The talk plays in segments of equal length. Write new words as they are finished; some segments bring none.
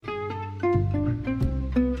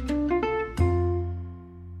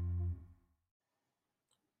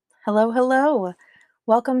Hello, hello.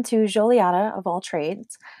 Welcome to Joliata of all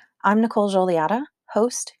trades. I'm Nicole Joliata,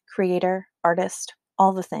 host, creator, artist,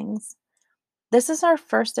 all the things. This is our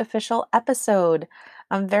first official episode.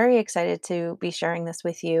 I'm very excited to be sharing this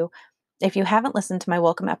with you. If you haven't listened to my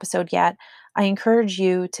welcome episode yet, I encourage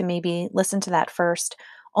you to maybe listen to that first,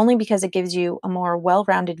 only because it gives you a more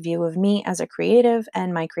well-rounded view of me as a creative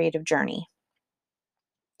and my creative journey.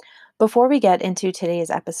 Before we get into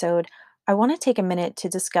today's episode, I want to take a minute to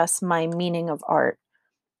discuss my meaning of art.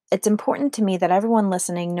 It's important to me that everyone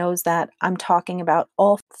listening knows that I'm talking about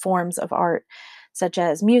all forms of art, such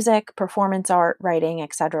as music, performance art, writing,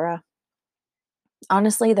 etc.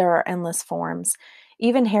 Honestly, there are endless forms.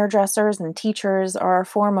 Even hairdressers and teachers are a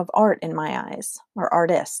form of art in my eyes, or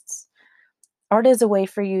artists. Art is a way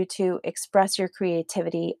for you to express your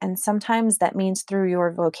creativity, and sometimes that means through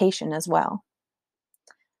your vocation as well.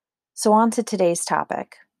 So, on to today's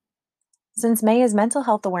topic. Since May is Mental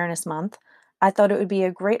Health Awareness Month, I thought it would be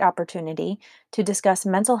a great opportunity to discuss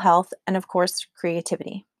mental health and, of course,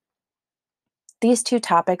 creativity. These two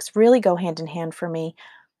topics really go hand in hand for me,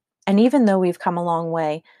 and even though we've come a long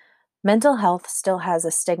way, mental health still has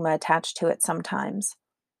a stigma attached to it sometimes.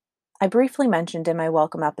 I briefly mentioned in my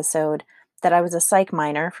welcome episode that I was a psych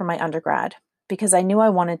minor for my undergrad because I knew I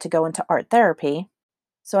wanted to go into art therapy,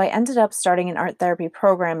 so I ended up starting an art therapy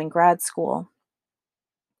program in grad school.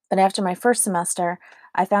 But after my first semester,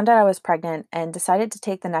 I found out I was pregnant and decided to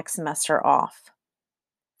take the next semester off.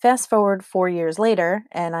 Fast forward 4 years later,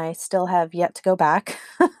 and I still have yet to go back.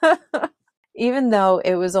 Even though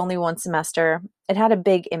it was only one semester, it had a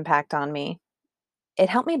big impact on me. It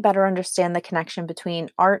helped me better understand the connection between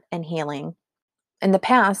art and healing. In the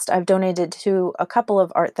past, I've donated to a couple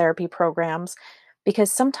of art therapy programs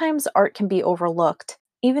because sometimes art can be overlooked.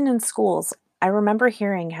 Even in schools, I remember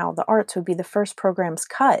hearing how the arts would be the first programs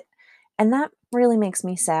cut, and that really makes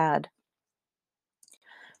me sad.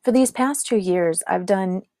 For these past 2 years, I've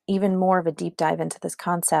done even more of a deep dive into this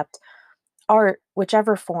concept. Art,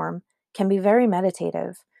 whichever form, can be very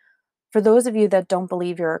meditative. For those of you that don't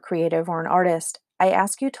believe you're a creative or an artist, I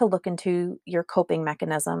ask you to look into your coping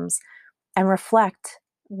mechanisms and reflect,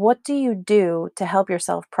 what do you do to help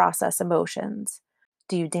yourself process emotions?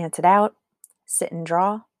 Do you dance it out, sit and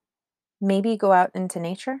draw, maybe go out into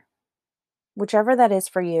nature? Whichever that is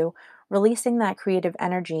for you, releasing that creative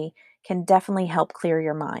energy can definitely help clear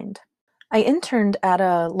your mind. I interned at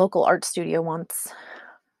a local art studio once.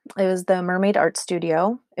 It was the Mermaid Art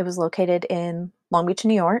Studio. It was located in Long Beach,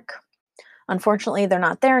 New York. Unfortunately, they're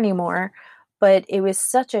not there anymore, but it was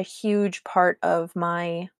such a huge part of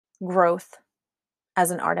my growth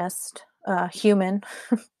as an artist, human.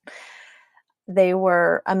 They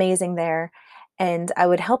were amazing there, and I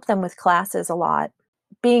would help them with classes a lot.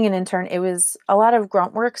 Being an intern, it was a lot of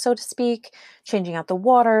grunt work, so to speak, changing out the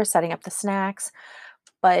water, setting up the snacks,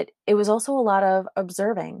 but it was also a lot of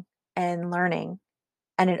observing and learning,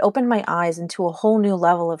 and it opened my eyes into a whole new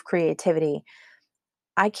level of creativity.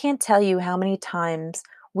 I can't tell you how many times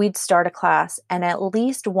we'd start a class and at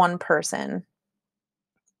least one person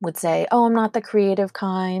would say, "Oh, I'm not the creative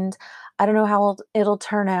kind. I don't know how it'll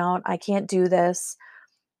turn out. I can't do this."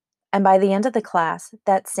 And by the end of the class,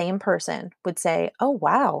 that same person would say, "Oh,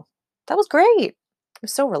 wow, that was great. It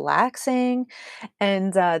was so relaxing."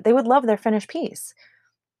 And they would love their finished piece.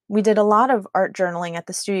 We did a lot of art journaling at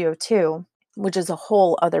the studio too, which is a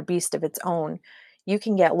whole other beast of its own. You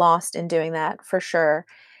can get lost in doing that for sure.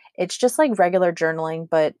 It's just like regular journaling,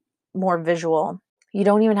 but more visual. You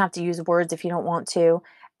don't even have to use words if you don't want to,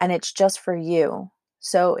 and it's just for you.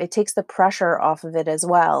 So it takes the pressure off of it as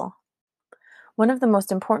well. One of the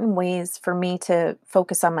most important ways for me to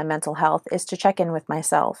focus on my mental health is to check in with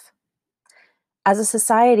myself. As a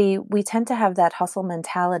society, we tend to have that hustle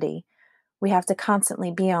mentality. We have to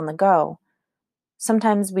constantly be on the go.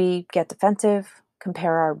 Sometimes we get defensive,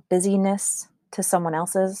 compare our busyness to someone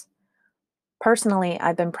else's. Personally,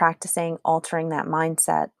 I've been practicing altering that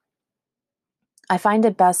mindset. I find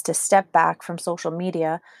it best to step back from social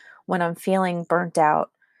media when I'm feeling burnt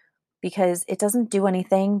out because it doesn't do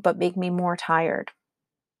anything but make me more tired.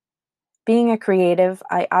 Being a creative,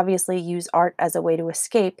 I obviously use art as a way to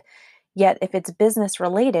escape, yet if it's business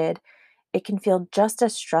related, it can feel just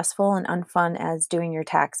as stressful and unfun as doing your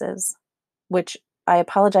taxes, which I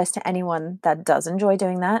apologize to anyone that does enjoy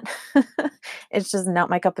doing that. It's just not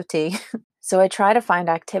my cup of tea. So I try to find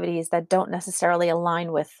activities that don't necessarily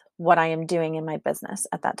align with what I am doing in my business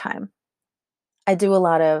at that time. I do a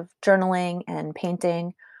lot of journaling and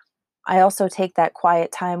painting. I also take that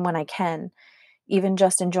quiet time when I can. Even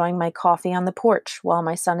just enjoying my coffee on the porch while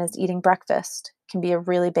my son is eating breakfast can be a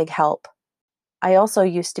really big help. I also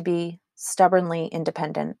used to be stubbornly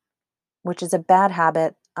independent. which is a bad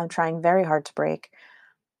habit I'm trying very hard to break.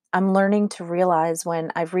 I'm learning to realize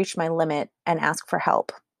when I've reached my limit and ask for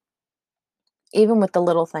help, even with the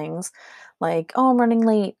little things like, oh, I'm running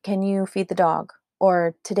late. Can you feed the dog?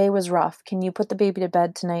 Or today was rough. Can you put the baby to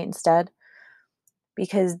bed tonight instead?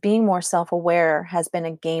 Because being more self aware has been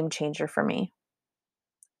a game changer for me.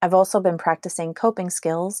 I've also been practicing coping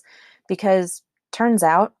skills because turns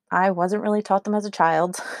out I wasn't really taught them as a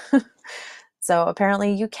child. So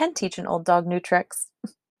apparently you can teach an old dog new tricks.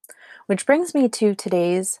 Which brings me to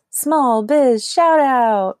today's Small Biz Shout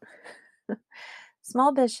Out.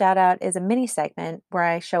 Small Biz Shout Out is a mini segment where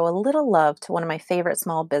I show a little love to one of my favorite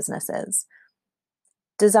small businesses.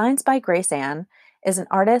 Designs by Grace Ann is an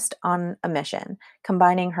artist on a mission,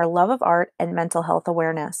 combining her love of art and mental health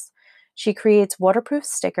awareness. She creates waterproof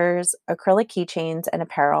stickers, acrylic keychains, and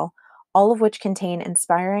apparel, all of which contain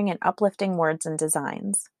inspiring and uplifting words and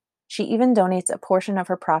designs. She even donates a portion of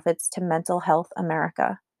her profits to Mental Health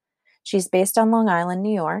America. She's based on Long Island,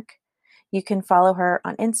 New York. You can follow her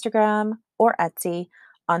on Instagram or Etsy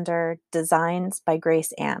under Designs by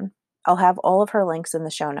Grace Ann. I'll have all of her links in the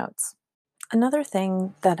show notes. Another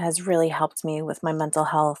thing that has really helped me with my mental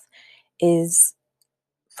health is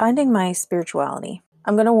finding my spirituality.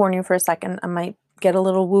 I'm going to warn you for a second, I might get a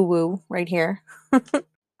little woo woo right here.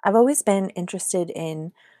 I've always been interested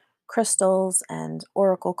in crystals and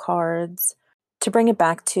oracle cards. To bring it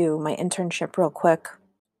back to my internship, real quick,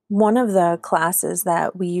 one of the classes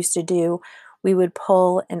that we used to do, we would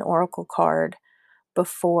pull an oracle card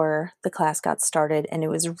before the class got started, and it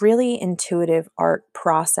was really intuitive art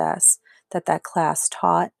process that class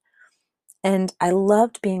taught. And I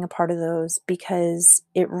loved being a part of those because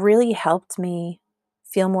it really helped me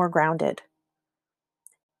feel more grounded.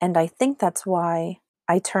 And I think that's why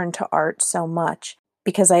I turn to art so much,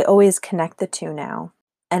 because I always connect the two now.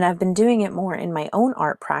 And I've been doing it more in my own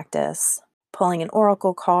art practice, pulling an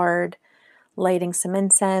oracle card, lighting some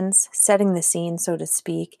incense, setting the scene, so to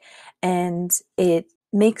speak, and it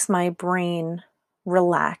makes my brain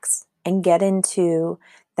relax and get into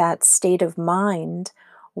that state of mind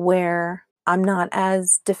where I'm not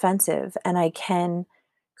as defensive and I can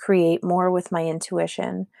create more with my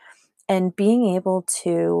intuition. And being able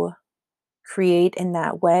to create in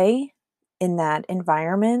that way, in that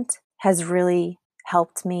environment, has really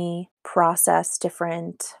helped me process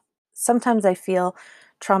different. Sometimes I feel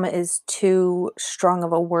trauma is too strong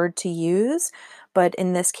of a word to use, but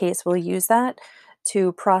in this case, we'll use that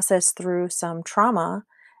to process through some trauma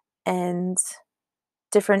and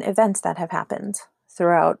different events that have happened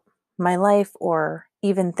throughout my life or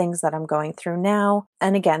even things that I'm going through now.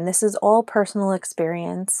 And again, this is all personal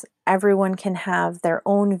experience. Everyone can have their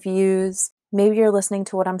own views. Maybe you're listening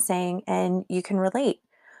to what I'm saying and you can relate,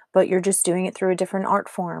 but you're just doing it through a different art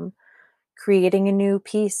form, creating a new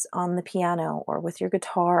piece on the piano or with your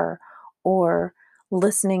guitar, or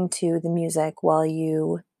listening to the music while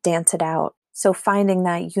you dance it out. So finding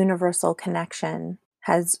that universal connection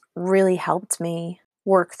has really helped me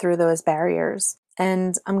work through those barriers.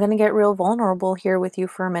 And I'm going to get real vulnerable here with you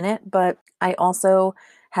for a minute, but I also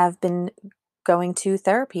have been going to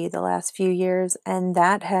therapy the last few years, and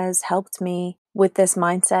that has helped me with this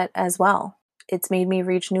mindset as well. It's made me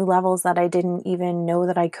reach new levels that I didn't even know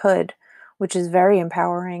that I could, which is very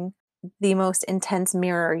empowering. The most intense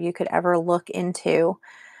mirror you could ever look into,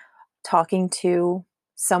 talking to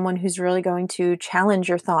someone who's really going to challenge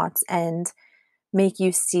your thoughts and make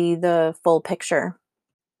you see the full picture.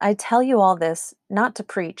 I tell you all this not to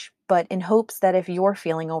preach, but in hopes that if you're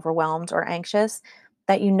feeling overwhelmed or anxious,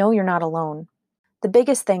 that you know you're not alone. The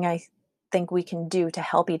biggest thing I think we can do to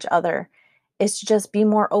help each other is to just be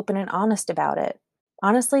more open and honest about it.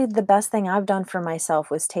 Honestly, the best thing I've done for myself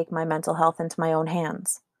was take my mental health into my own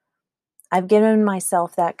hands. I've given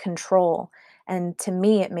myself that control, and to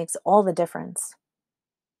me, it makes all the difference.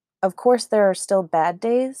 Of course, there are still bad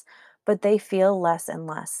days, but they feel less and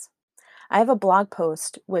less. I have a blog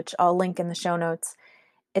post, which I'll link in the show notes.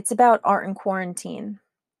 It's about art in quarantine.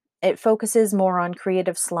 It focuses more on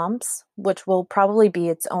creative slumps, which will probably be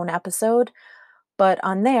its own episode. But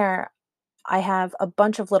on there, I have a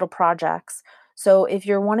bunch of little projects. So if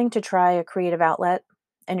you're wanting to try a creative outlet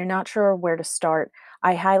and you're not sure where to start,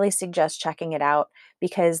 I highly suggest checking it out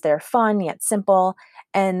because they're fun yet simple,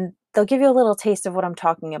 and they'll give you a little taste of what I'm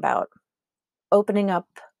talking about. Opening up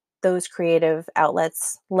those creative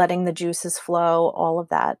outlets, letting the juices flow, all of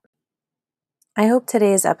that. I hope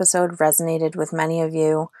today's episode resonated with many of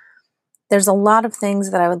you. There's a lot of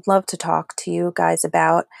things that I would love to talk to you guys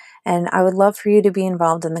about, and I would love for you to be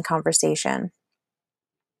involved in the conversation.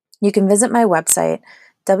 You can visit my website,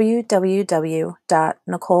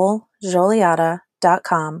 www.nicolejoliata.com,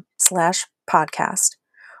 ep.00welcome.com/podcast,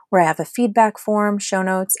 where I have a feedback form, show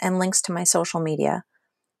notes, and links to my social media.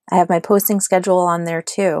 I have my posting schedule on there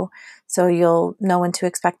too, so you'll know when to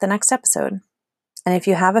expect the next episode. And if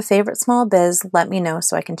you have a favorite small biz, let me know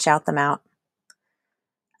so I can shout them out.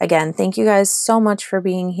 Again, thank you guys so much for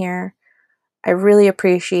being here. I really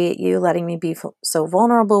appreciate you letting me be so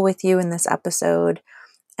vulnerable with you in this episode.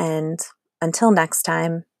 And until next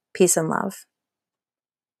time, peace and love.